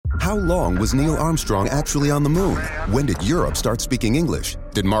How long was Neil Armstrong actually on the moon? When did Europe start speaking English?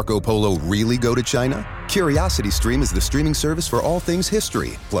 Did Marco Polo really go to China? CuriosityStream is the streaming service for all things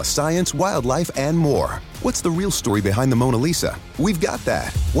history, plus science, wildlife, and more. What's the real story behind the Mona Lisa? We've got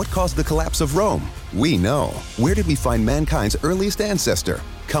that. What caused the collapse of Rome? We know. Where did we find mankind's earliest ancestor?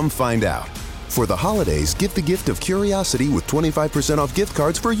 Come find out. For the holidays, give the gift of curiosity with 25% off gift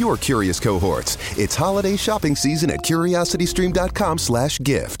cards for your curious cohorts. It's holiday shopping season at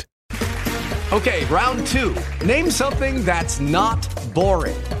curiositystream.com/gift. Okay, round two. Name something that's not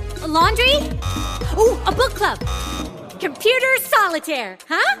boring. A laundry? Ooh, a book club. Computer solitaire,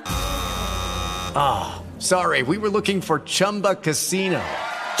 huh? Ah, sorry, we were looking for Chumba Casino.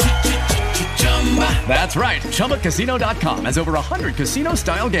 That's right, ChumbaCasino.com has over 100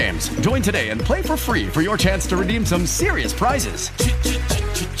 casino-style games. Join today and play for free for your chance to redeem some serious prizes.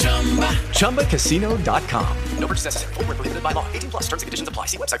 ChumbaCasino.com. No purchase necessary. Void where prohibited by law. 18+. Terms and conditions apply.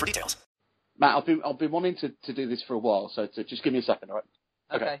 See website for details. Matt, I've been wanting to do this for a while, so just give me a second, all right?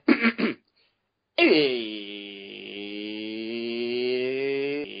 Okay.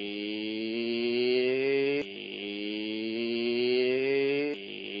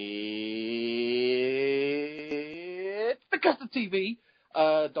 It's the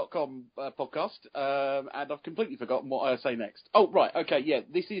CustardTV.com podcast, and I've completely forgotten what I say next. Oh, right, okay, yeah,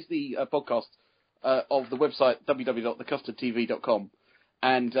 this is the podcast of the website www.thecustardtv.com.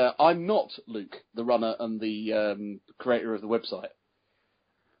 And I'm not Luke, the runner and the creator of the website.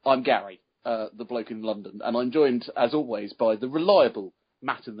 I'm Gary, the bloke in London, and I'm joined, as always, by the reliable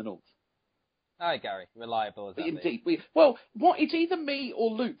Matt in the North. Hi, Gary. Reliable as that. Indeed. It's either me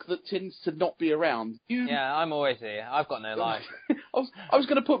or Luke that tends to not be around. Yeah, I'm always here. I've got no life. I was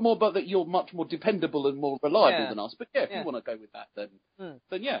going to put more, but that you're much more dependable and more reliable than us. But yeah, if you want to go with that, then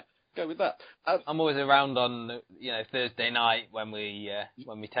yeah. Go with that. I'm always around on Thursday night when we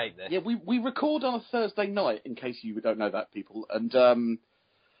tape this. Yeah, we record on a Thursday night, in case you don't know that, people, and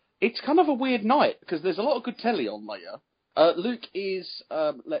it's kind of a weird night because there's a lot of good telly on later. Luke is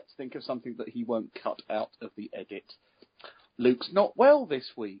let's think of something that he won't cut out of the edit. Luke's not well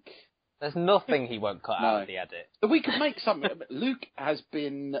this week. There's nothing he won't cut out of the edit. But we could make something. Luke has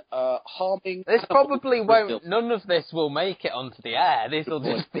been harming... This probably won't... None of this will make it onto the air. This will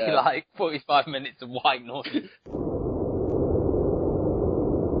just be like 45 minutes of white noise.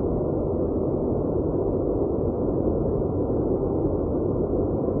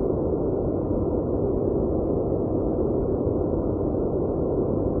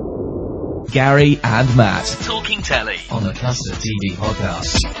 Gary and Matt talking telly on the Custard TV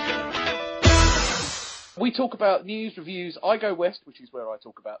podcast. We talk about news, reviews. I go west, which is where I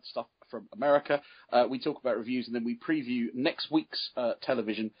talk about stuff from America. We talk about reviews, and then we preview next week's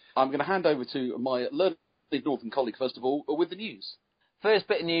television. I'm going to hand over to my learned northern colleague, first of all, with the news. First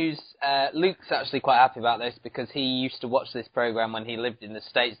bit of news, Luke's actually quite happy about this because he used to watch this programme when he lived in the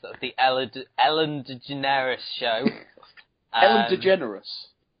States. That's the Ellen DeGeneres show. Ellen DeGeneres.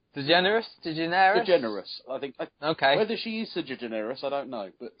 DeGeneres? DeGeneres, I think. Okay. Whether she is a DeGeneres, I don't know,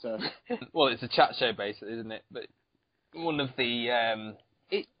 but... Well, it's a chat show, basically, isn't it? But one of the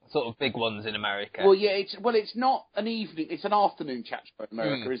sort of big ones in America. Well, yeah, it's not an evening, it's an afternoon chat show in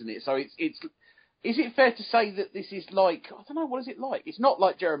America, isn't it? So it's... Is it fair to say that this is like... I don't know, what is it like? It's not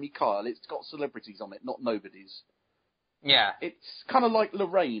like Jeremy Kyle, it's got celebrities on it, not nobodies. Yeah. It's kind of like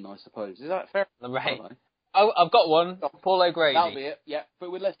Lorraine, I suppose. Is that fair? Lorraine. Oh, I've got one. Paul O'Grady. That'll be it, yeah, but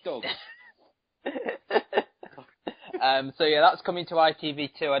with less dogs. So yeah, that's coming to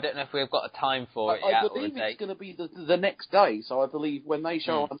ITV2. I don't know if we've got a time for it yet. I believe it's going to be the next day, so I believe when they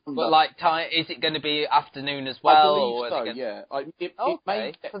show on... But like, is it going to be afternoon as well? I believe so, yeah. It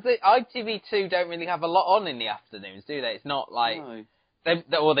may... Because ITV2 don't really have a lot on in the afternoons, do they? It's not like... No.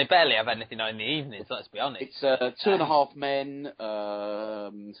 They barely have anything on in the evenings, let's be honest. It's 2.5 Men...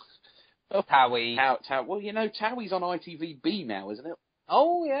 Towie. Well, Towie's on ITV-B now, isn't it?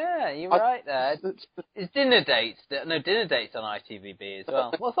 Oh, yeah, you're right there. It's Dinner Dates. No, Dinner Dates on ITV-B as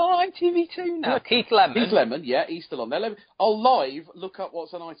well. What's on ITV2 now? Keith Lemon. Keith Lemon, yeah, he's still on there. I'll live look up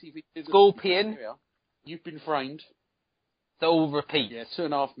what's on ITV2. Scorpion. You've Been Framed. It's all repeats. Yeah,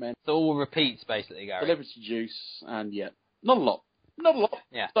 2.5 Men. It's all repeats, basically, Gary. Celebrity Juice, and yeah, not a lot.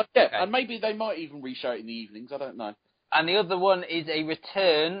 Yeah. So, yeah, okay. And maybe they might even reshow it in the evenings, I don't know. And the other one is a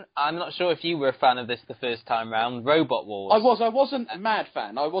return. I'm not sure if you were a fan of this the first time round. Robot Wars. I wasn't a mad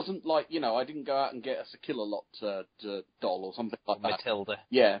fan. I wasn't like, I didn't go out and get a Kill-A-Lot doll or something like that. Matilda.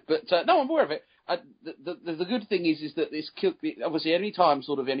 Yeah, but no, I'm aware of it. The good thing is that this obviously any time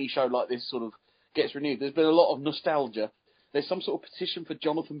sort of any show like this sort of gets renewed, there's been a lot of nostalgia. There's some sort of petition for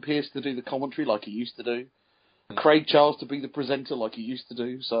Jonathan Pierce to do the commentary like he used to do. Craig Charles to be the presenter like he used to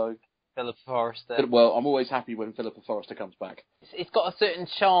do, so... Philippa Forrester. Well, I'm always happy when Philippa Forrester comes back. It's got a certain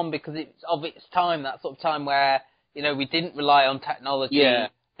charm because it's of its time, that sort of time where, we didn't rely on technology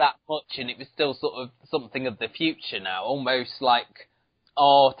that much, and it was still sort of something of the future now, almost like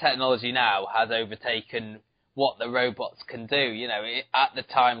our technology now has overtaken what the robots can do. At the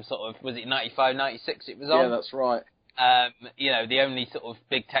time, sort of, was it 95, 96 it was on? Yeah, that's right. The only sort of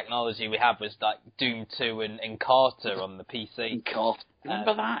big technology we had was like Doom 2 and Carter on the PC. Carter.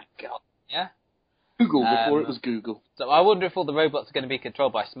 Remember that? God. Yeah. Google before it was Google. So I wonder if all the robots are going to be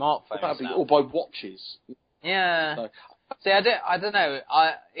controlled by smartphones now. Or by watches. Yeah. So, see, I don't know.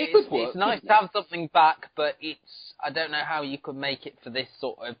 It's nice to have something back, but I don't know how you could make it for this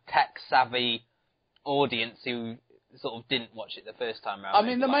sort of tech-savvy audience who sort of didn't watch it the first time round. I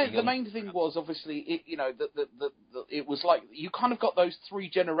mean, the main thing was obviously it was like you kind of got those three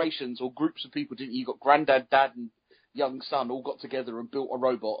generations or groups of people, didn't you? You got granddad, dad, and young son all got together and built a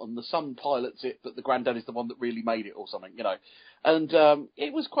robot, and the son pilots it, but the granddad is the one that really made it or something, And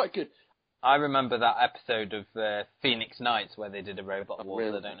it was quite good. I remember that episode of Phoenix Nights where they did a robot wars.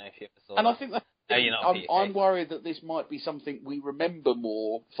 Really? I don't know if you ever saw And that. I think that I'm worried that this might be something we remember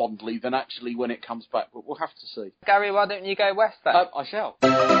more fondly than actually when it comes back, but we'll have to see. Gary, why don't you go west then? I shall.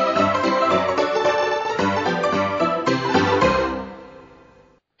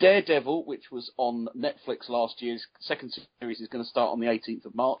 Daredevil, which was on Netflix last year's second series, is going to start on the 18th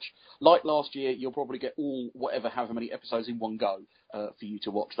of March. Like last year, you'll probably get however many episodes in one go for you to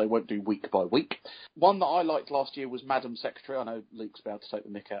watch. They won't do week by week. One that I liked last year was Madam Secretary. I know Luke's about to take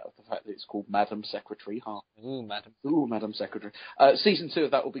the mick out of the fact that it's called Madam Secretary. Huh? Ooh, Madam. Ooh, Madam Secretary. Season 2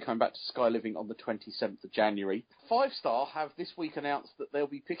 of that will be coming back to Sky Living on the 27th of January. 5 Star have this week announced that they'll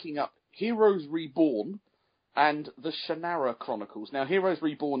be picking up Heroes Reborn and the Shannara Chronicles. Now, Heroes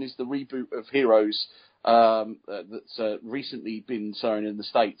Reborn is the reboot of Heroes that's recently been shown in the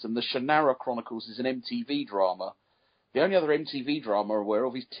States, and the Shannara Chronicles is an MTV drama. The only other MTV drama I'm aware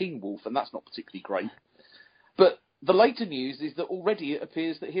of is Teen Wolf, and that's not particularly great. But the later news is that already it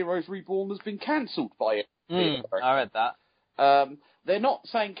appears that Heroes Reborn has been cancelled by it. I read that. They're not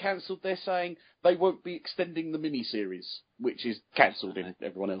saying cancelled, they're saying they won't be extending the miniseries, which is cancelled in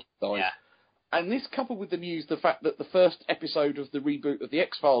everyone else's eyes. Yeah. And this, coupled with the news, the fact that the first episode of the reboot of The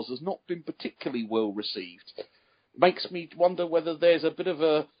X-Files has not been particularly well received, makes me wonder whether there's a bit of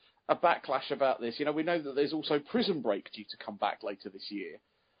a backlash about this. We know that there's also Prison Break due to come back later this year.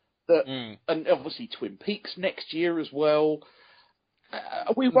 And obviously Twin Peaks next year as well.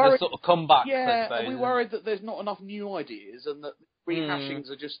 Are we worried? The sort of comeback, yeah, I suppose. Are we worried that there's not enough new ideas and that rehashings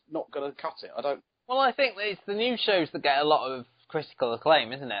are just not going to cut it? Well, I think it's the new shows that get a lot of critical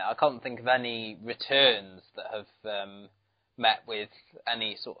acclaim, isn't it? I can't think of any returns that have met with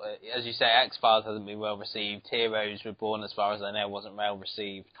any sort of, as you say, X-Files hasn't been well received. Heroes Reborn, as far as I know, wasn't well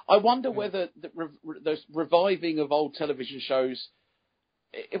received. I wonder whether the reviving of old television shows,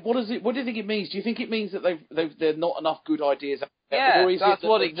 what do you think it means? Do you think it means that there are not enough good ideas? Yeah, or is that's it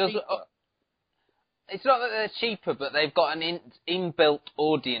what it does. Cheaper? It's not that they're cheaper, but they've got an inbuilt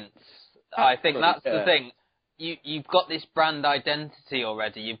audience. I think that's the thing. You've got this brand identity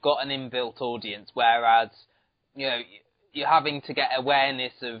already. You've got an inbuilt audience, whereas, you're having to get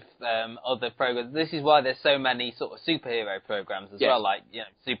awareness of other programs. This is why there's so many sort of superhero programs as well, like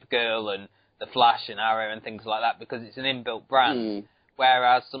Supergirl and The Flash and Arrow and things like that, because it's an inbuilt brand.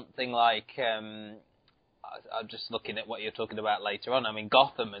 Whereas something like, I'm just looking at what you're talking about later on. I mean,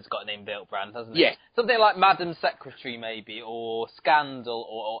 Gotham has got an inbuilt brand, hasn't it? Yeah. Something like Madam Secretary maybe, or Scandal,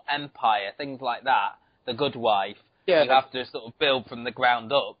 or Empire, things like that. The Good Wife. Yeah, you have to sort of build from the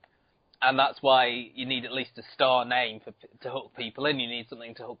ground up, and that's why you need at least a star name to hook people in. You need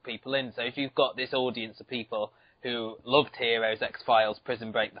something to hook people in. So if you've got this audience of people who loved Heroes, X-Files,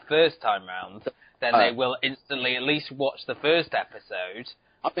 Prison Break the first time round, then they will instantly at least watch the first episode,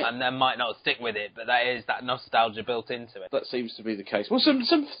 and then might not stick with it. But that is that nostalgia built into it. That seems to be the case. Well,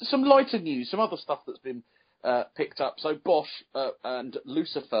 some lighter news, some other stuff that's been picked up. So Bosch and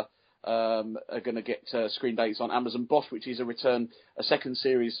Lucifer are going to get screen dates on Amazon. Bosch, which is a second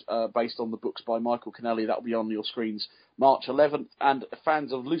series based on the books by Michael Connelly, that will be on your screens March 11th. And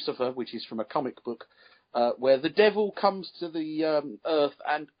fans of Lucifer, which is from a comic book, where the devil comes to the earth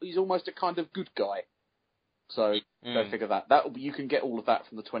and he's almost a kind of good guy. So go figure that. You can get all of that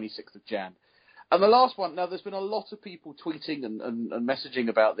from the 26th of Jan. And the last one, now there's been a lot of people tweeting and messaging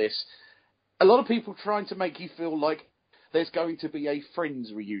about this. A lot of people trying to make you feel like there's going to be a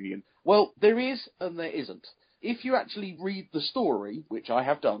Friends reunion. Well, there is and there isn't. If you actually read the story, which I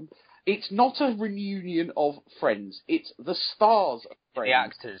have done, it's not a reunion of Friends. It's the stars of friends. The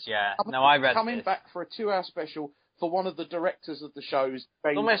actors, yeah. No, I read coming this. back for a 2-hour special for one of the directors of the shows.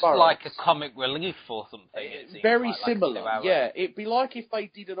 It's almost like a comic relief or something. It seems very like similar, a 2-hour. yeah. It'd be like if they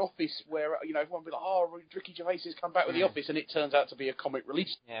did an Office where, everyone would be like, oh, Ricky Gervais has come back with The Office, and it turns out to be a comic relief.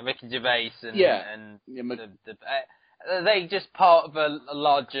 Yeah, Ricky Gervais and they just part of a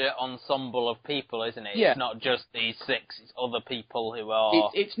larger ensemble of people, isn't it? Yeah. It's not just these 6, it's other people who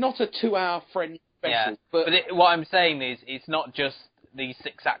are... It's not a 2-hour Friends special. Yeah. But what I'm saying is, it's not just these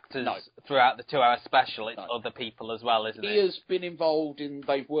 6 actors throughout the 2-hour special, it's other people as well, isn't it? He has been involved in,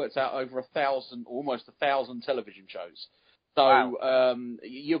 they've worked out over 1,000, almost 1,000 television shows. So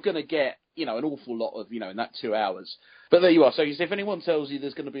you're going to get, an awful lot of, in that 2 hours. But there you are. So if anyone tells you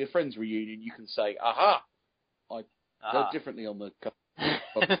there's going to be a Friends reunion, you can say, aha, I heard differently on the...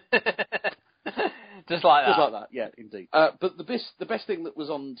 Just like that. Just like that, yeah, indeed. But the best thing that was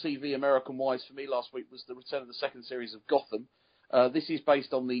on TV American-wise for me last week was the return of the second series of Gotham. This is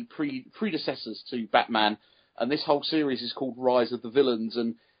based on the predecessors to Batman, and this whole series is called Rise of the Villains.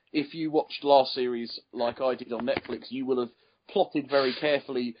 And if you watched last series like I did on Netflix, you will have plotted very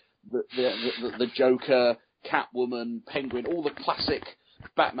carefully the Joker, Catwoman, Penguin, all the classic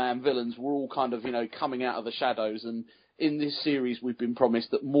Batman villains were all kind of, coming out of the shadows. And in this series, we've been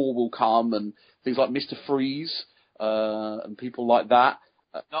promised that more will come, and things like Mr. Freeze and people like that.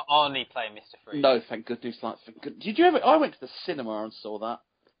 Not Arnie playing Mr. Freeze. No, thank goodness. Did you ever? I went to the cinema and saw that.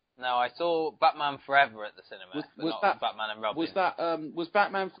 No, I saw Batman Forever at the cinema. Was that Batman and Robin? Was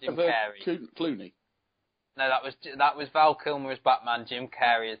Batman Forever Clooney? No, that was Val Kilmer as Batman, Jim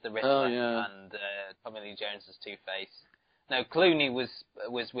Carrey as the Riddler, and Tommy Lee Jones as Two-Face. No, Clooney was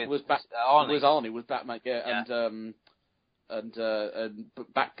Arnie. Was Arnie was Batman? Yeah. And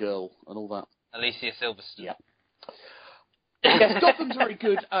Batgirl and all that. Alicia Silverstone. Yeah. Yes, Gotham's very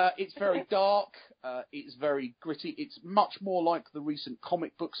good. It's very dark. It's very gritty. It's much more like the recent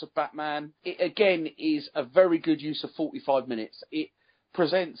comic books of Batman. It, again, is a very good use of 45 minutes. It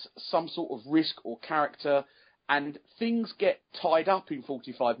presents some sort of risk or character, and things get tied up in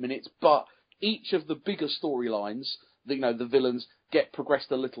 45 minutes, but each of the bigger storylines, the villains, get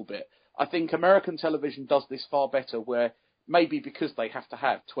progressed a little bit. I think American television does this far better, where maybe because they have to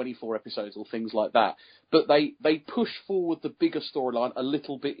have 24 episodes or things like that, but they push forward the bigger storyline a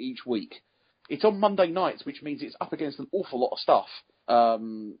little bit each week. It's on Monday nights, which means it's up against an awful lot of stuff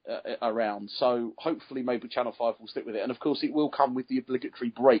around. So hopefully maybe Channel 5 will stick with it. And of course it will come with the obligatory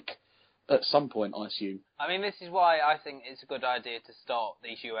break at some point, I assume. I mean, this is why I think it's a good idea to start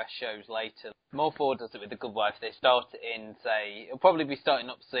these US shows later. More Forward does it with The Good Wife. They start it in, say, it'll probably be starting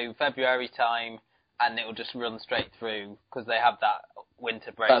up soon, February time, and it'll just run straight through because they have that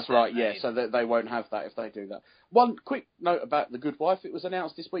winter break. That's right, yeah, so they won't have that if they do that. One quick note about The Good Wife. It was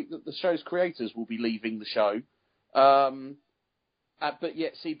announced this week that the show's creators will be leaving the show, but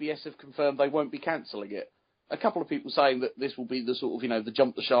yet CBS have confirmed they won't be cancelling it. A couple of people saying that this will be the sort of, the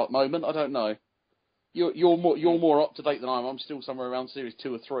jump the shark moment. I don't know. You're more up to date than I am. I'm still somewhere around series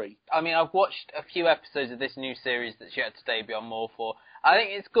 2 or 3. I mean, I've watched a few episodes of this new series that's yet to debut on More For. I think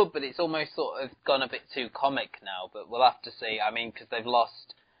it's good, but it's almost sort of gone a bit too comic now. But we'll have to see. I mean, because they've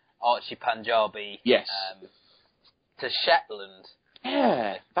lost Archie Panjabi. Yes. To Shetland.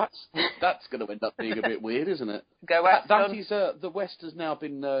 Yeah, that's going to end up being a bit weird, isn't it? Go west. That is, the West has now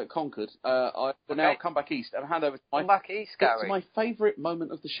been conquered. I will now come back east and hand over to come back east, Gary. my favourite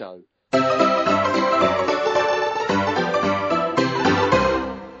moment of the show.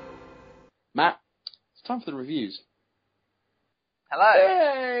 Matt, it's time for the reviews. Hello.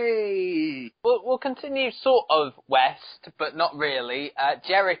 Hey! We'll continue sort of west, but not really.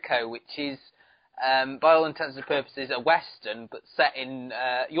 Jericho, which is, by all intents and purposes, a western, but set in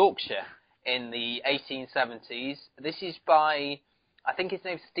Yorkshire in the 1870s. This is by, I think his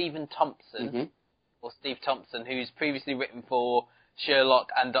name's Stephen Thompson, or Steve Thompson, who's previously written for Sherlock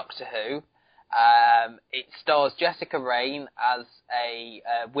and Doctor Who. It stars Jessica Raine as a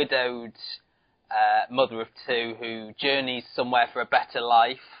widowed mother of 2 who journeys somewhere for a better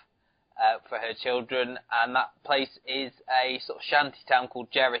life for her children, and that place is a sort of shanty town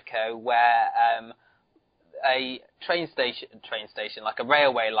called Jericho, where a train station, like a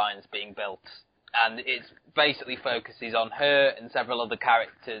railway line, is being built, and it basically focuses on her and several other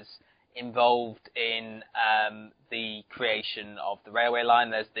characters involved in the creation of the railway line.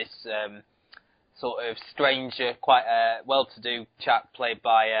 There's this sort of stranger, quite a well-to-do chap played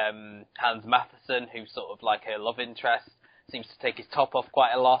by Hans Matheson, who's sort of like her love interest. Seems to take his top off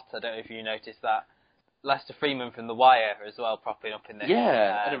quite a lot. I don't know if you noticed that. Lester Freeman from The Wire as well, propping up in this.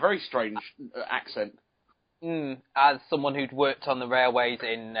 Yeah, and a very strange accent. As someone who'd worked on the railways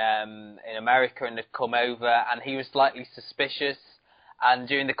in America and had come over, and he was slightly suspicious And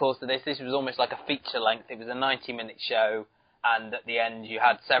during the course of this was almost like a feature length. It was a 90-minute show, and at the end you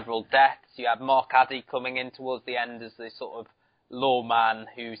had several deaths. You had Mark Addy coming in towards the end as this sort of lawman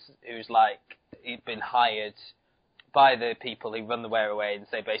who's like, he'd been hired by the people who run the Wear-Away and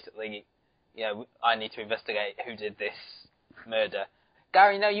say basically, I need to investigate who did this murder.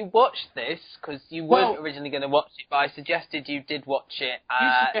 Gary, now you watched this because you weren't originally going to watch it, but I suggested you did watch it.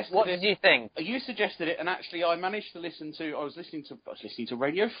 What did you think? You suggested it, and actually I managed to listen to. I was listening to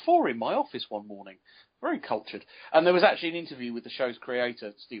Radio 4 in my office one morning. Very cultured, and there was actually an interview with the show's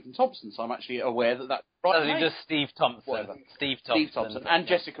creator, Stephen Thompson. So I'm actually aware that. Right, just Steve Thompson. Whatever. Steve Thompson and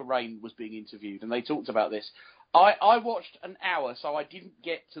Jessica Raine was being interviewed, and they talked about this. I watched an hour, so I didn't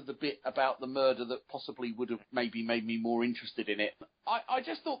get to the bit about the murder that possibly would have maybe made me more interested in it. I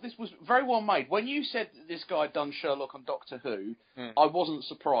just thought this was very well made. When you said that this guy had done Sherlock on Doctor Who, I wasn't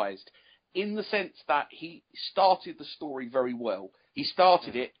surprised, in the sense that he started the story very well. He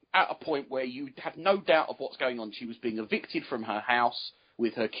started it at a point where you had no doubt of what's going on. She was being evicted from her house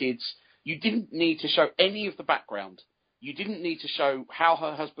with her kids. You didn't need to show any of the background. You didn't need to show how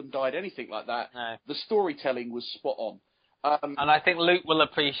her husband died, anything like that. No. The storytelling was spot on. And I think Luke will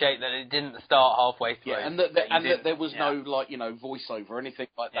appreciate that it didn't start halfway through. Yeah, and that there was no voiceover or anything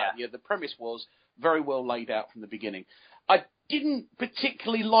like that. Yeah, the premise was very well laid out from the beginning. I didn't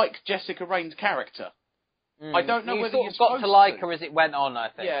particularly like Jessica Raine's character. I don't know whether you got to like her as it went on, I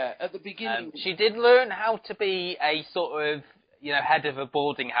think. Yeah, at the beginning. She did learn how to be a sort of, head of a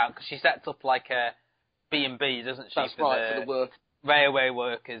boarding house, because she sets up like a B&B, doesn't she? That's right, for the work. Railway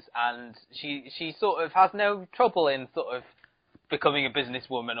workers, and she sort of has no trouble in sort of becoming a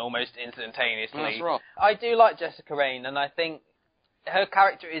businesswoman almost instantaneously. That's right. I do like Jessica Raine, and I think her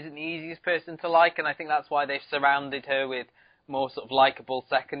character isn't the easiest person to like, and I think that's why they've surrounded her with more sort of likeable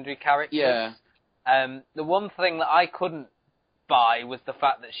secondary characters. Yeah. The one thing that I couldn't buy was the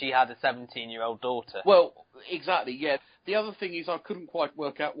fact that she had a 17-year-old daughter. Well, exactly, yeah. The other thing is I couldn't quite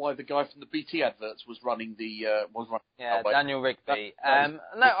work out why the guy from the BT adverts was running the... Yeah, Daniel Rigby.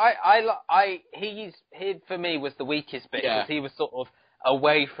 He for me was the weakest bit, because he was sort of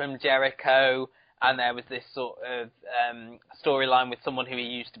away from Jericho, and there was this sort of storyline with someone who he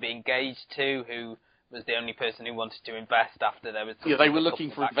used to be engaged to, who was the only person who wanted to invest after there was... Yeah, they were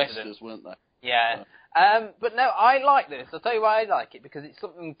looking for investors, weren't they? Yeah. But no, I like this. I'll tell you why I like it, because it's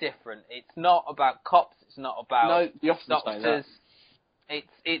something different. It's not about cops, it's not about doctors.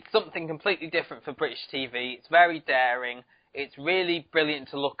 It's something completely different for British TV. It's very daring. It's really brilliant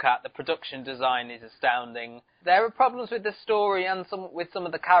to look at. The production design is astounding. There are problems with the story and with some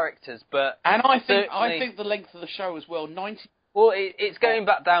of the characters, but... And I think the length of the show as well, 90... Well, it's going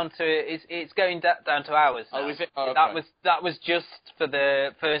back down to it's going down to hours now. Oh, is it? Oh, okay. That was just for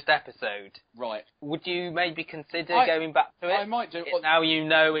the first episode. Right. Would you maybe consider going back to it? I might do. Now you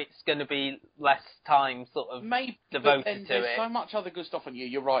know it's going to be less time sort of devoted to it. There's so much other good stuff on you.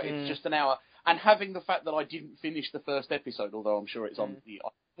 You're right. It's just an hour. And having the fact that I didn't finish the first episode, although I'm sure it's on the...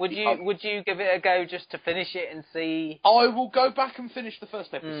 Would you give it a go just to finish it and see? I will go back and finish the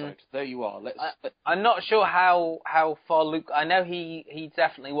first episode. There you are. I'm not sure how far Luke. I know he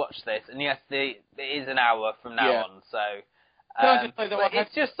definitely watched this, and yes, it is an hour from now on. So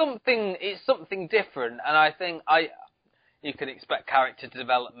it's just something. It's something different, and I think you could expect character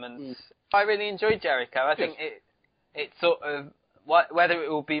development. I really enjoyed Jericho. I think it sort of. Whether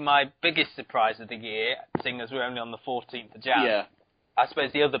it will be my biggest surprise of the year, seeing as we're only on the 14th of Jan. Yeah. I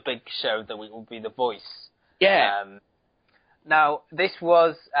suppose the other big show that will be The Voice. Yeah. Now, this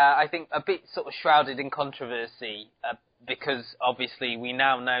was, I think, a bit sort of shrouded in controversy because, obviously, we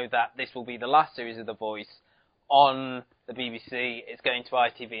now know that this will be the last series of The Voice on the BBC. It's going to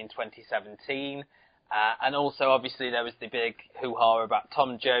ITV in 2017. And also, obviously, there was the big hoo-ha about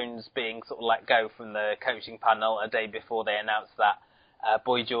Tom Jones being sort of let go from the coaching panel a day before they announced that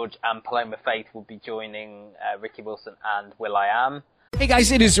Boy George and Paloma Faith will be joining Ricky Wilson and will.i.am. Hey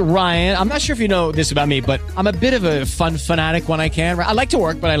guys, it is Ryan. I'm not sure if you know this about me, but I'm a bit of a fun fanatic when I can. I like to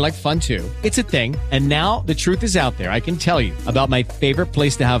work, but I like fun too. It's a thing. And now the truth is out there. I can tell you about my favorite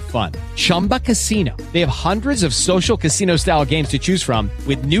place to have fun. Chumba Casino. They have hundreds of social casino style games to choose from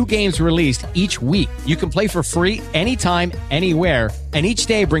with new games released each week. You can play for free anytime, anywhere. And each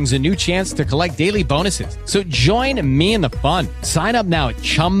day brings a new chance to collect daily bonuses. So join me in the fun. Sign up now at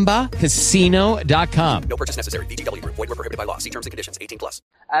ChumbaCasino.com. No purchase necessary. VGW Group. Void where prohibited by law. See terms and conditions. 18+.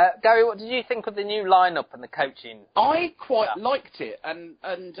 Gary, what did you think of the new lineup and the coaching? I quite liked it, and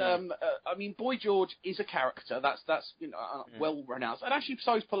I mean, Boy George is a character that's well renounced, and actually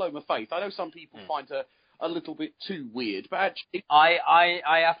so is Paloma Faith. I know some people find her a little bit too weird. But actually,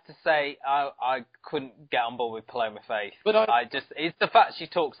 I have to say I couldn't get on board with Paloma Faith. But it's the fact she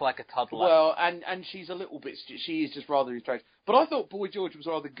talks like a toddler. Well, and she's a little bit. She is just rather strange. But I thought Boy George was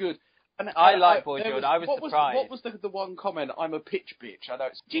rather good. And I like Boy George. I was surprised. What was the one comment? I'm a pitch bitch. I know.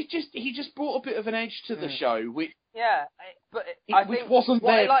 He just brought a bit of an edge to the show, which which wasn't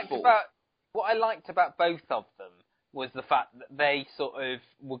there before. What I liked about both of them was the fact that they sort of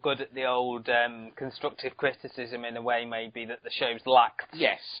were good at the old constructive criticism in a way, maybe that the show's lacked.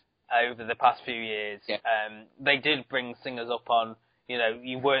 Yes. Over the past few years, they did bring singers up on.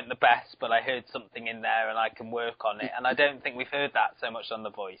 You weren't the best, but I heard something in there and I can work on it. And I don't think we've heard that so much on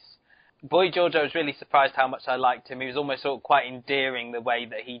The Voice. Boy George, I was really surprised how much I liked him. He was almost sort of quite endearing the way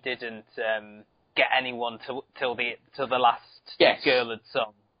that he didn't get anyone till the last girl had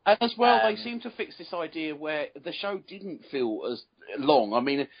sung. And as well, they seem to fix this idea where the show didn't feel as long. I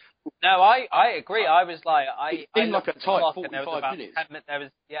mean, no, I agree. I was like, it seemed like a tight 45 minutes.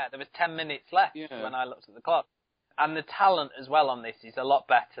 There was 10 minutes left when I looked at the clock. And the talent as well on this is a lot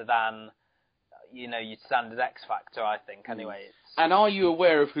better than, your standard X Factor, I think. Anyway. And are you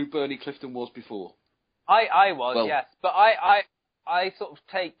aware of who Bernie Clifton was before? I was, yes. But I sort of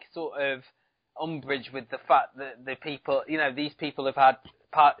take sort of umbrage with the fact that the people, these people have had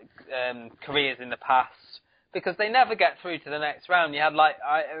careers in the past because they never get through to the next round. You had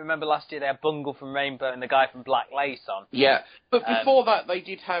I remember last year they had Bungle from Rainbow and the guy from Black Lace on. Yeah, but before that they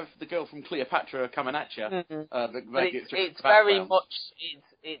did have the girl from Cleopatra coming at you. It's very much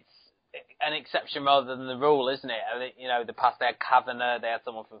it's an exception rather than the rule, isn't it? The past they had Kavanagh, they had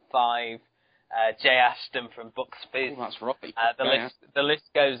someone from Five. Jay Ashton from Bucks Fizz. Oh, that's right. The list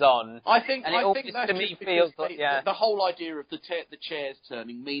goes on. I think that's to me feels like the whole idea of the chairs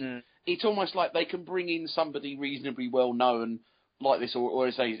turning means it's almost like they can bring in somebody reasonably well known like this,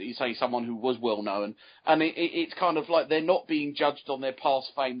 or say someone who was well known, and it's kind of like they're not being judged on their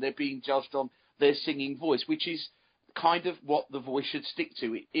past fame; they're being judged on their singing voice, which is kind of what The Voice should stick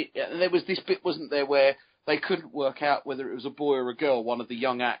to. There was this bit, wasn't there, where they couldn't work out whether it was a boy or a girl. One of the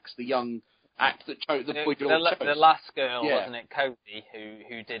young acts, act that chose the boy chose. The last girl, wasn't it, Cody,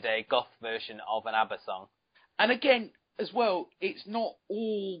 who did a goth version of an ABBA song. And again, as well, it's not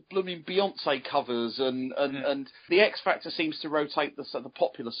all blooming Beyonce covers, and the X Factor seems to rotate the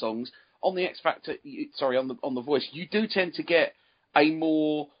popular songs. On the X Factor, on the Voice, you do tend to get a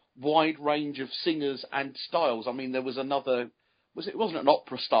more wide range of singers and styles. I mean, there was another. It wasn't an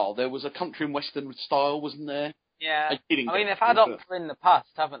opera style. There was a country and western style, wasn't there? Yeah, I mean, they've had opera in the past,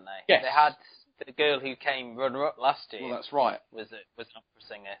 haven't they? Yes. They had the girl who came runner-up last year. Well, that's right. Was an opera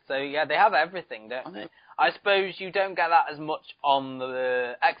singer. So, yeah, they have everything, don't they? I suppose you don't get that as much on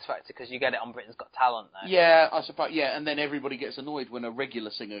the X Factor because you get it on Britain's Got Talent now. Yeah, I suppose, and then everybody gets annoyed when a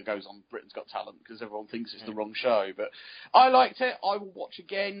regular singer goes on Britain's Got Talent because everyone thinks it's the wrong show. But I liked it. I will watch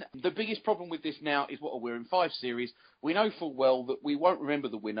again. The biggest problem with this now is we're in 5 series. We know full well that we won't remember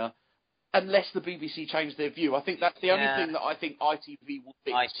the winner unless the BBC change their view. I think that's the only thing that I think ITV will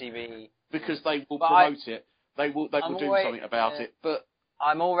fix. ITV. Because they will promote it. They will do something about it. But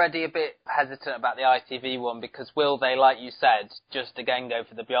I'm already a bit hesitant about the ITV one because will they, like you said, just again go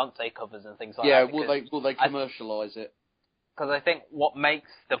for the Beyonce covers and things like that? Yeah, will they commercialise it? Because I think what makes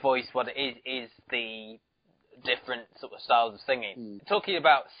The Voice what it is the different sort of styles of singing. Talking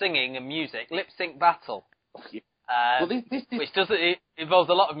about singing and music, Lip Sync Battle. Yeah. Which it involves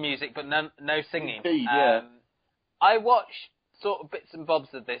a lot of music, but no singing. Indeed, yeah. I watched sort of bits and bobs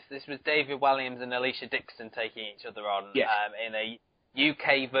of this. This was David Walliams and Alicia Dixon taking each other on in a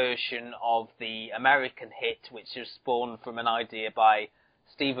UK version of the American hit, which was spawned from an idea by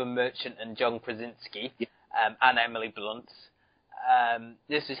Stephen Merchant and John Krasinski and Emily Blunt.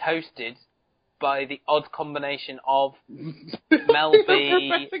 This is hosted by the odd combination of Mel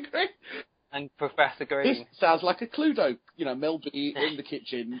B and Professor Green. This sounds like a Cluedo. Mel B in the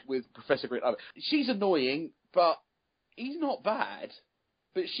kitchen with Professor Green. She's annoying, but he's not bad.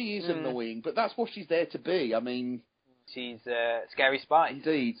 But she is annoying, but that's what she's there to be. I mean, she's Scary Spice.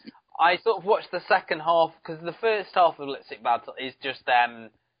 Indeed. I sort of watched the second half, because the first half of Lip Sync Battle is just them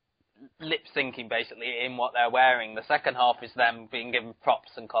lip syncing basically in what they're wearing. The second half is them being given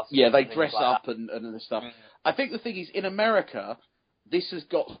props and costumes. Yeah, they dress like up and stuff. I think the thing is, in America, this has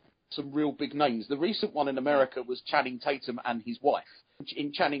got some real big names. The recent one in America was Channing Tatum and his wife.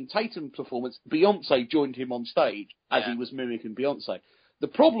 In Channing Tatum's performance, Beyonce joined him on stage as he was mimicking Beyonce. The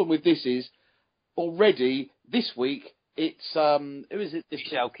problem with this is, already this week, it's who is it?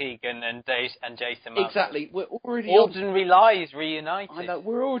 Michelle Keegan and Jason Mraz. Exactly. We're already Ordinary Lies reunited. I know.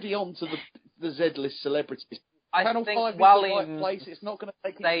 We're already on to the Z-list celebrities. I Channel think 5 is the Walliams right place. It's not going to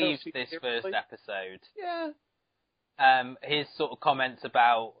take saved itself this seriously. first episode. Yeah. His sort of comments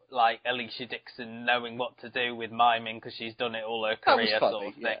about like Alicia Dixon knowing what to do with miming because she's done it all her career, funny, sort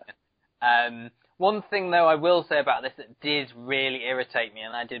of thing. yeah. One thing though I will say about this that did really irritate me,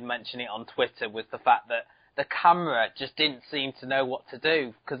 and I did mention it on Twitter, was the fact that the camera just didn't seem to know what to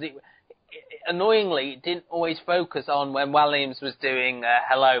do, because annoyingly it didn't always focus on when Williams was doing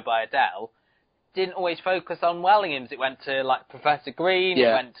Hello by Adele. Didn't always focus on Williams. It went to like Professor Green,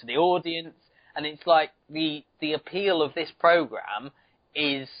 It went to the audience, and it's like the appeal of this program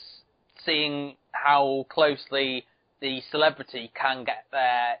is seeing how closely the celebrity can get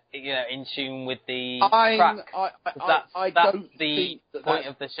there, in tune with the track. I that's don't the think point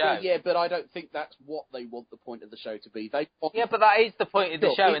of the show. Yeah, but I don't think that's what they want the point of the show to be. Yeah, but that is the point of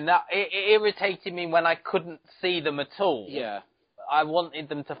the show, and that it irritated me when I couldn't see them at all. Yeah. I wanted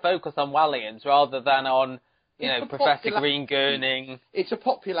them to focus on Williams rather than on, Professor Green gurning. It's a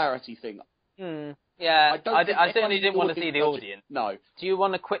popularity thing. Yeah, I certainly didn't want to see the audience. No. Do you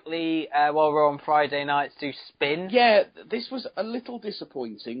want to quickly, while we're on Friday nights, do Spin? Yeah, this was a little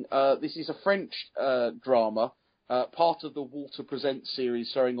disappointing. This is a French drama, part of the Walter Presents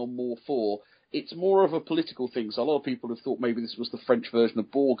series starring on More 4. It's more of a political thing, so a lot of people have thought maybe this was the French version of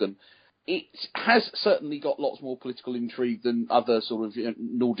Borgen. It has certainly got lots more political intrigue than other sort of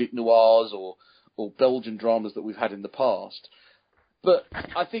Nordic noirs or Belgian dramas that we've had in the past. But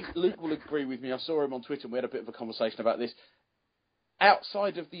I think Luke will agree with me. I saw him on Twitter and we had a bit of a conversation about this.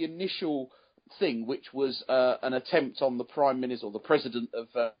 Outside of the initial thing, which was an attempt on the Prime Minister or the President of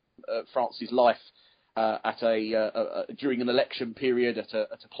France's life during an election period at a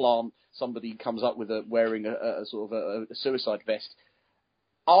plant, somebody comes up with wearing a sort of a suicide vest.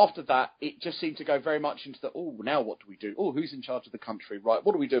 After that, it just seemed to go very much into now what do we do? Oh, who's in charge of the country? Right,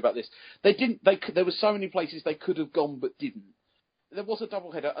 what do we do about this? There were so many places they could have gone but didn't. There was a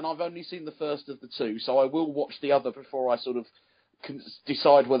doubleheader, and I've only seen the first of the two, so I will watch the other before I sort of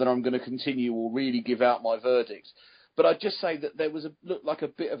decide whether I'm going to continue or really give out my verdict. But I'd just say that looked like a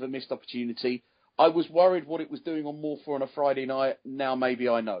bit of a missed opportunity. I was worried what it was doing on More 4 on a Friday night. Now maybe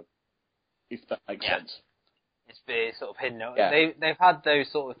I know, if that makes sense. It's been sort of hidden. Yeah. They've had those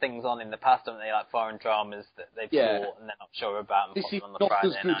sort of things on in the past, haven't they? Like foreign dramas that they've bought and they're not sure about. This is on the not Friday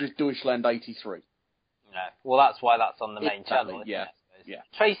as good night. as Deutschland 83. No. Well, that's why that's on the main channel. Yeah. Yeah.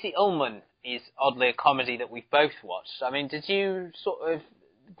 Tracy Ullman is oddly a comedy that we've both watched. I mean, did you sort of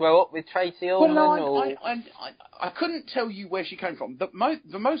grow up with Tracy Ullman? Well, no, I couldn't tell you where she came from.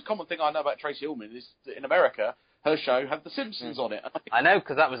 The most common thing I know about Tracy Ullman is that in America, her show had The Simpsons on it. I know,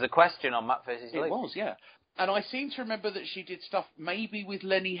 because that was a question on Matt vs. Luke. It was, yeah. And I seem to remember that she did stuff maybe with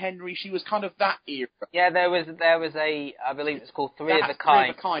Lenny Henry. She was kind of that era. Yeah, there was I believe it's called Three of a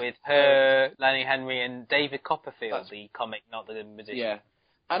Kind with her, Lenny Henry, and David Copperfield, the comic, not the magician. Yeah.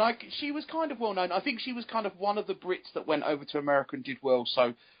 And she was kind of well known. I think she was kind of one of the Brits that went over to America and did well.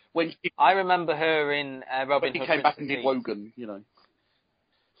 So I remember her in Robin Hood. He came back and did Wogan,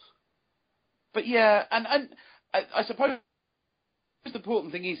 But yeah, and I suppose the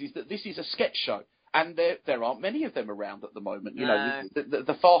important thing is that this is a sketch show. And there aren't many of them around at the moment.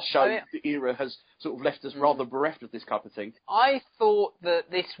 The fast show era has sort of left us rather bereft of this type of thing. I thought that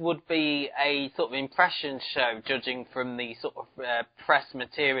this would be a sort of impression show, judging from the sort of press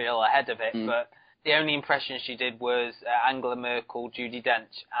material ahead of it. But the only impression she did was Angela Merkel, Judi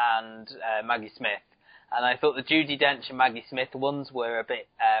Dench, and Maggie Smith. And I thought the Judi Dench and Maggie Smith ones were a bit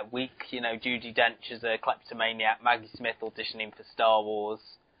weak. Judi Dench as a kleptomaniac, Maggie Smith auditioning for Star Wars.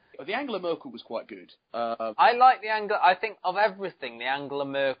 The Angela Merkel was quite good. I like the Angela. I think of everything, the Angela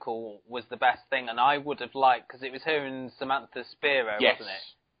Merkel was the best thing, and I would have liked, because it was her and Samantha Spiro, wasn't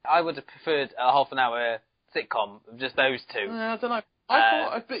it? I would have preferred a half-an-hour sitcom of just those two. I don't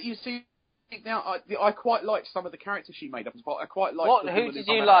know. But you see, now I quite liked some of the characters she made up. I quite liked. Who did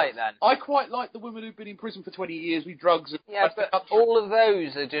you like then? I quite liked the woman who'd been in prison for 20 years with drugs. But all of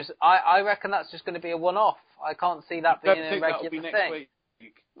those are just. I reckon that's just going to be a one-off. I can't see that being a regular thing. Week.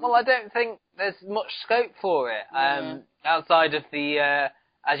 Well, I don't think there's much scope for it outside of the,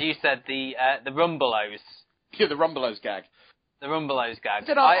 as you said, the Rumbelows. Yeah, the Rumbelows gag. The Rumbelows gag. I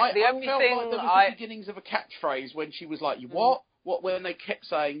felt like there was the beginnings of a catchphrase when she was like, "What?" When they kept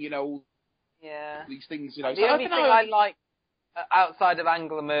saying, these things, The only thing I liked outside of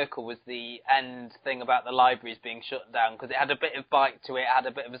Angela Merkel was the end thing about the libraries being shut down, because it had a bit of bite to it, had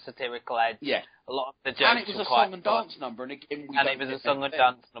a bit of a satirical edge. Yeah. A lot of the jokes and it was were a quite song and dance number, and again, it was a song and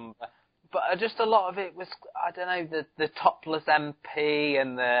dance number. But just a lot of it was, I don't know, the topless MP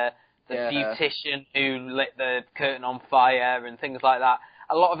and the beautician who lit the curtain on fire and things like that.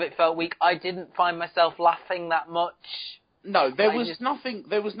 a lot of it felt weak. I didn't find myself laughing that much. No, there was nothing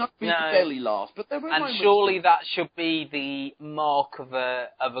belly laugh, but there were moments. And surely that should be the mark of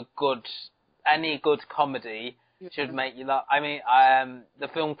a good, any good comedy should make you laugh. I mean, the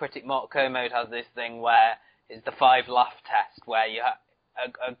film critic Mark Kermode has this thing where it's the 5 laugh test, where you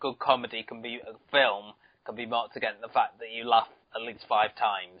a good comedy can be a film can be marked against the fact that you laugh at least 5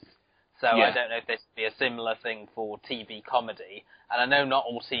 times. So I don't know if this would be a similar thing for TV comedy. And I know not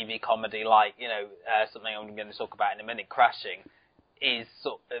all TV comedy, like, something I'm going to talk about in a minute, Crashing, is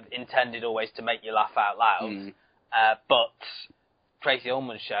sort of intended always to make you laugh out loud. But Tracy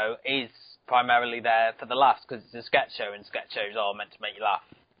Ullman's show is primarily there for the laughs, because it's a sketch show, and sketch shows are meant to make you laugh.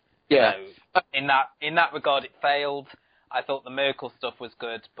 Yeah. So in that regard, it failed. I thought the Merkel stuff was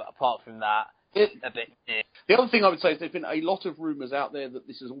good, but apart from that, a bit. The other thing I would say is there's been a lot of rumours out there that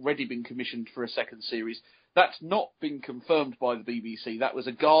this has already been commissioned for a second series. That's not been confirmed by the BBC. That was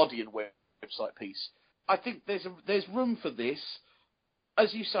a Guardian website piece. I think there's room for this.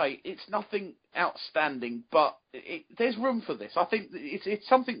 As you say, it's nothing outstanding, but there's room for this. I think it's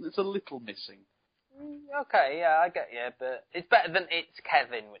something that's a little missing. Okay, yeah, I get you, but it's better than It's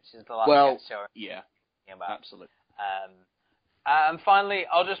Kevin, which is the last show. Yeah, about. Absolutely. And finally,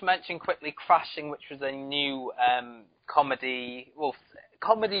 I'll just mention quickly Crashing, which was a new comedy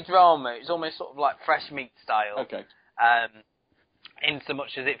drama. It's almost sort of like Fresh Meat style. Okay. In so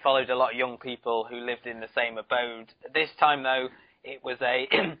much as it followed a lot of young people who lived in the same abode. This time, though, it was a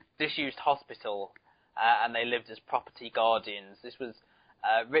disused hospital, and they lived as property guardians. This was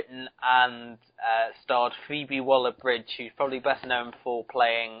written and starred Phoebe Waller-Bridge, who's probably best known for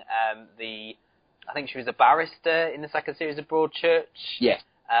playing I think she was a barrister in the second series of Broadchurch. Yes.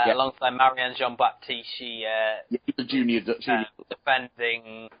 Alongside Marianne Jean-Baptiste, she the junior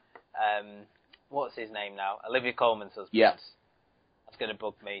defending what's his name now? Olivia Colman's husband. Yeah. That's going to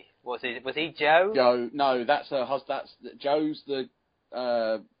bug me. Was he Joe? Joe, no, that's her husband. Joe's the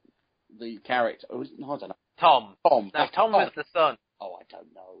character. Oh, I don't know. Tom. No, Tom was the son. Oh, I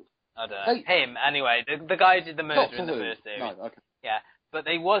don't know. I don't know. Hey. Him, anyway. The guy who did the murder in the first series. No, okay. Yeah. But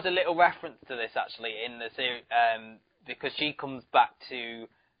there was a little reference to this, actually, in the series, because she comes back to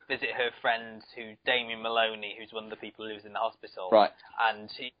visit her friend, Damien Maloney, who's one of the people who lives in the hospital. Right. And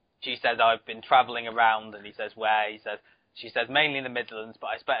she says, I've been travelling around, and he says, where? She says, mainly in the Midlands, but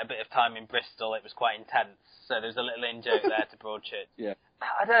I spent a bit of time in Bristol. It was quite intense. So there's a little in-joke there to Broadchurch. Yeah.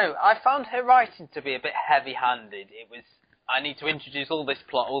 I don't know. I found her writing to be a bit heavy-handed. I need to introduce all this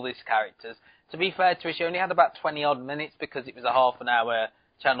plot, all these characters. To be fair to her, she only had about 20-odd minutes because it was a half-an-hour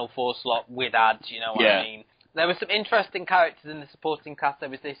Channel 4 slot with ads, you know what I mean? There were some interesting characters in the supporting cast. There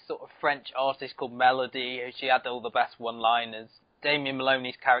was this sort of French artist called Melody. She had all the best one-liners. Damien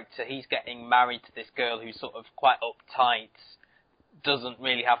Maloney's character, he's getting married to this girl who's sort of quite uptight, doesn't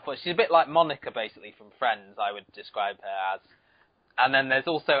really have fun. She's a bit like Monica, basically, from Friends, I would describe her as. And then there's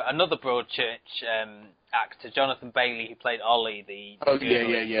also another Broadchurch actor, Jonathan Bailey, who played Ollie, the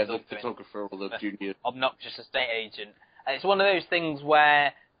photographer or the junior obnoxious estate agent. And it's one of those things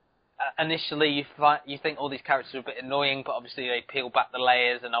where initially you think all these characters are a bit annoying, but obviously they peel back the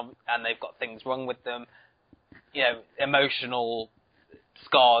layers and they've got things wrong with them. You know, emotional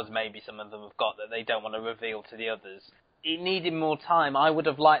scars maybe some of them have got that they don't want to reveal to the others. It needed more time. I would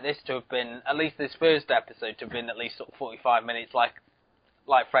have liked this to have been, at least this first episode, to have been at least sort of 45 minutes like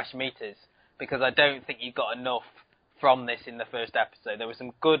Fresh Meat is, because I don't think you got enough from this in the first episode. There were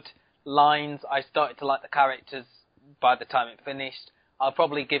some good lines. I started to like the characters by the time it finished. I'll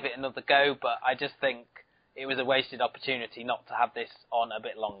probably give it another go, but I just think it was a wasted opportunity not to have this on a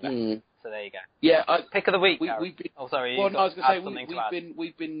bit longer. So there you go. Yeah, pick of the week. I was going to say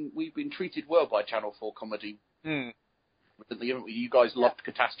we've been treated well by Channel 4 comedy. You guys loved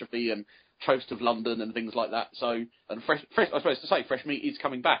Catastrophe and Toast of London and things like that. So, and fresh. I suppose to say, Fresh Meat is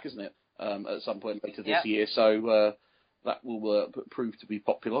coming back, isn't it? At some point later this year. So that will prove to be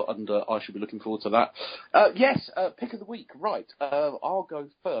popular, and I should be looking forward to that. Yes, pick of the week. Right. I'll go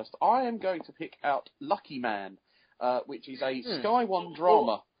first. I am going to pick out Lucky Man, which is a Sky One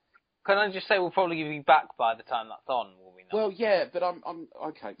drama. Can I just say we'll probably be back by the time that's on, will we not? Well, yeah, but I'm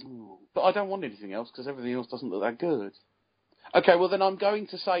okay. But I don't want anything else because everything else doesn't look that good. Okay, well then I'm going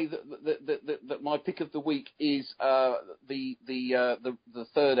to say that my pick of the week is the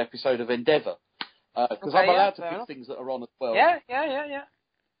third episode of Endeavour, because I'm allowed to pick things that are on as well. Yeah.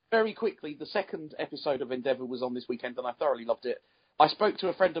 Very quickly, the second episode of Endeavour was on this weekend, and I thoroughly loved it. I spoke to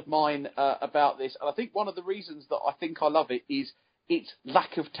a friend of mine about this, and I think one of the reasons that I think I love it is its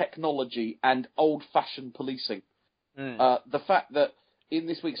lack of technology and old-fashioned policing. The fact that in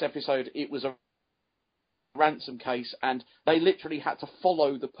this week's episode it was ransom case, and they literally had to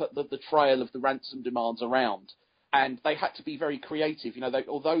follow the trail of the ransom demands around, and they had to be very creative.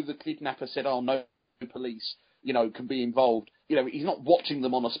 Although the kidnapper said, "Oh, no police, can be involved," he's not watching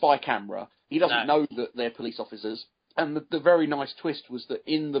them on a spy camera. He doesn't know that they're police officers. And the very nice twist was that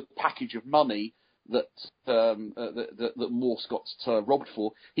in the package of money that Morse got robbed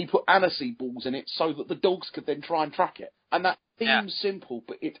for, he put aniseed balls in it so that the dogs could then try and track it. And that seems simple,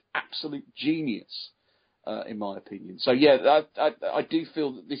 but it's absolute genius, in my opinion. So yeah, I do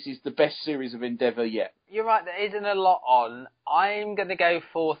feel that this is the best series of Endeavour yet. You're right, there isn't a lot on. I'm going to go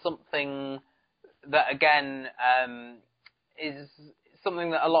for something that, again, is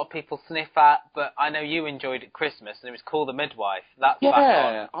something that a lot of people sniff at, but I know you enjoyed at Christmas, and it was Call the Midwife. That's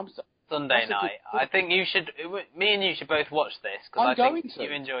back on Sunday night. I think me and you should both watch this, because I think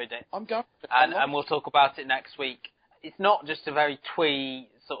you enjoyed it. I'm going to. And we'll talk about it next week. It's not just a very twee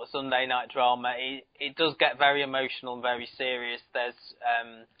sort of Sunday night drama. It does get very emotional and very serious. There's,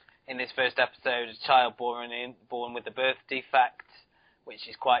 in this first episode, a child born with a birth defect, which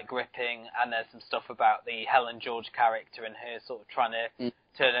is quite gripping, and there's some stuff about the Helen George character and her sort of trying to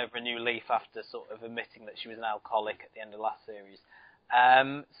turn over a new leaf after sort of admitting that she was an alcoholic at the end of last series.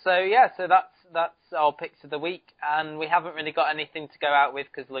 So that's our picks of the week, and we haven't really got anything to go out with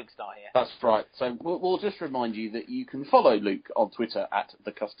because Luke's not here. That's right. So we'll just remind you that you can follow Luke on Twitter at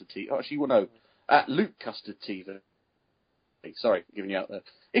the Custard TV. Actually, at Luke Custard TV. Sorry, giving you out there.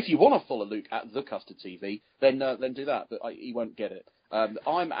 If you want to follow Luke at the Custard TV, then do that. But he won't get it.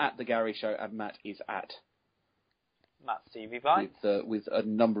 I'm at the Gary Show, and Matt is at Matt's TV Bites with a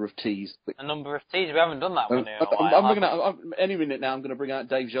number of T's. A number of T's. We haven't done that one in a while. Any minute now, I'm going to bring out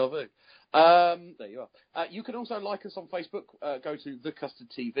Dave Jarvu. There you are. You can also like us on Facebook. Go to the Custard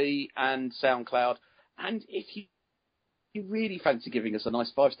TV and SoundCloud. And if you really fancy giving us a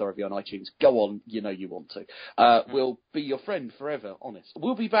nice 5-star review on iTunes, go on. You want to. We'll be your friend forever. Honest.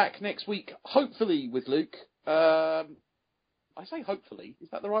 We'll be back next week, hopefully with Luke. I say hopefully. Is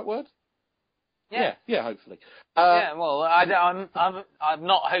that the right word? Yeah, hopefully. Well, I'm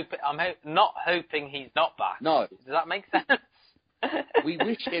not hoping. I'm not hoping he's not back. No. Does that make sense? We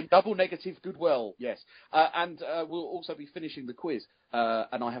wish him double negative goodwill. Yes, and we'll also be finishing the quiz.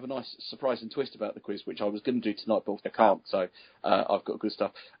 And I have a nice surprise and twist about the quiz, which I was going to do tonight, but I can't. So I've got good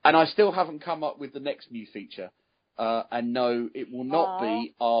stuff. And I still haven't come up with the next new feature. And no, it will not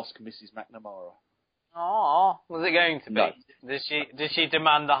be Ask Mrs. McNamara. Oh, was it going to be? No. Did she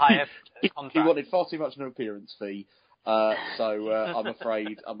demand the higher contract? He wanted far too much an appearance fee, so I'm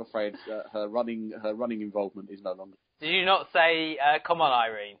afraid her running involvement is no longer. Did you not say, "Come on,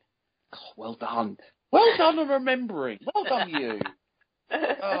 Irene"? Oh, well done on remembering. Well done, you.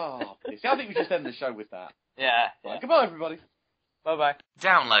 Oh, I think we just end the show with that. Yeah. Right, goodbye, everybody. Bye.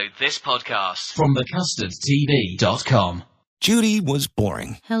 Download this podcast from thecustardtv.com. Judy was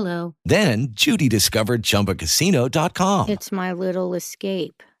boring. Hello. Then Judy discovered ChumbaCasino.com. It's my little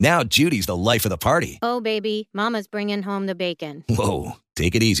escape. Now Judy's the life of the party. Oh, baby, mama's bringing home the bacon. Whoa,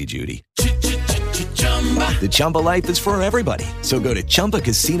 take it easy, Judy. The Chumba life is for everybody. So go to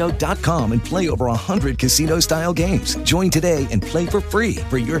ChumbaCasino.com and play over 100 casino-style games. Join today and play for free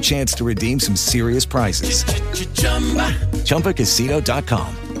for your chance to redeem some serious prizes.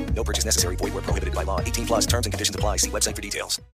 ChumbaCasino.com. No purchase necessary. Void where prohibited by law. 18+ terms and conditions apply. See website for details.